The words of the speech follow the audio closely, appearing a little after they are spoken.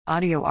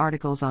Audio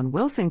articles on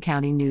Wilson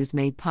County News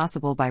made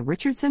possible by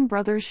Richardson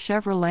Brothers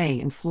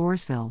Chevrolet in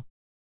Floresville.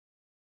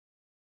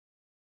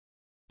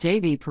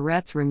 JV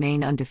Pirettes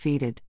remain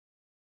undefeated.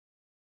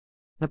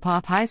 The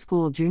Poth High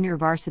School junior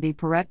varsity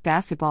Pirette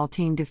basketball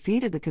team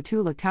defeated the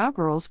Cotulla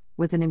Cowgirls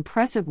with an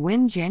impressive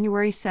win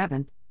January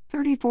 7,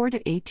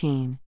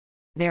 34-18.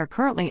 They are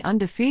currently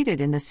undefeated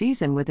in the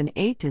season with an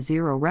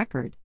 8-0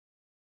 record.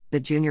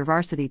 The junior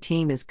varsity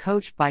team is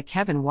coached by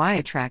Kevin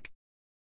Wyatrak,